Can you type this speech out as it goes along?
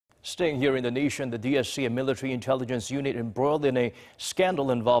Staying here in the nation, the DSC, a military intelligence unit embroiled in a scandal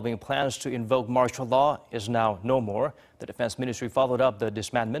involving plans to invoke martial law, is now no more. The Defense Ministry followed up the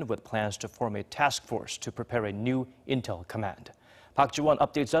disbandment with plans to form a task force to prepare a new intel command. Park Ji-won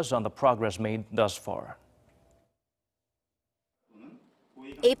updates us on the progress made thus far.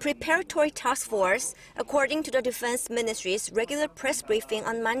 A preparatory task force, according to the Defense Ministry's regular press briefing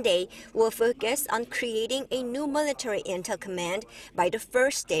on Monday, will focus on creating a new military intel command by the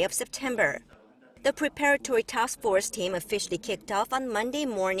first day of September. The preparatory task force team officially kicked off on Monday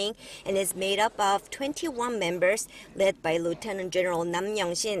morning and is made up of 21 members, led by Lieutenant General Nam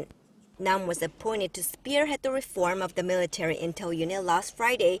Young-shin. Nam was appointed to spearhead the reform of the military intel unit last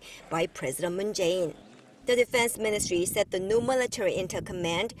Friday by President Moon Jae-in. The Defense Ministry said the new military intel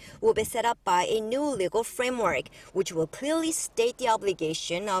command will be set up by a new legal framework, which will clearly state the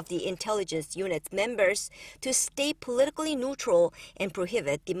obligation of the intelligence unit's members to stay politically neutral and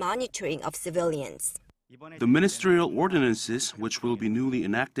prohibit the monitoring of civilians. The ministerial ordinances, which will be newly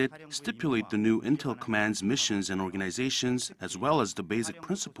enacted, stipulate the new Intel Command's missions and organizations, as well as the basic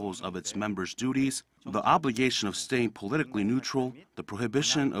principles of its members' duties, the obligation of staying politically neutral, the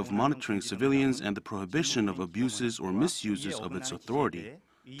prohibition of monitoring civilians, and the prohibition of abuses or misuses of its authority.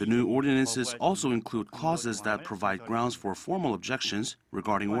 The new ordinances also include clauses that provide grounds for formal objections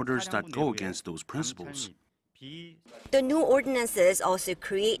regarding orders that go against those principles. The new ordinances also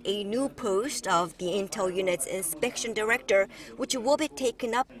create a new post of the Intel Unit's inspection director, which will be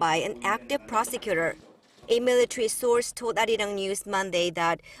taken up by an active prosecutor. A military source told Arirang News Monday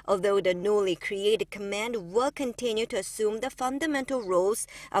that although the newly created command will continue to assume the fundamental roles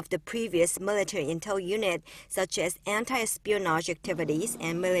of the previous military intel unit, such as anti-espionage activities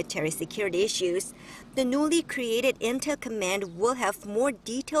and military security issues, the newly created intel command will have more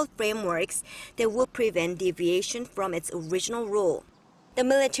detailed frameworks that will prevent deviation from its original role. The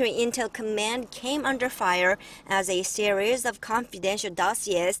military intel command came under fire as a series of confidential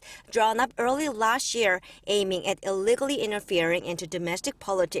dossiers drawn up early last year aiming at illegally interfering into domestic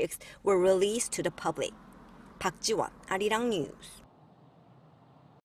politics were released to the public. Park Ji-won, Arirang News.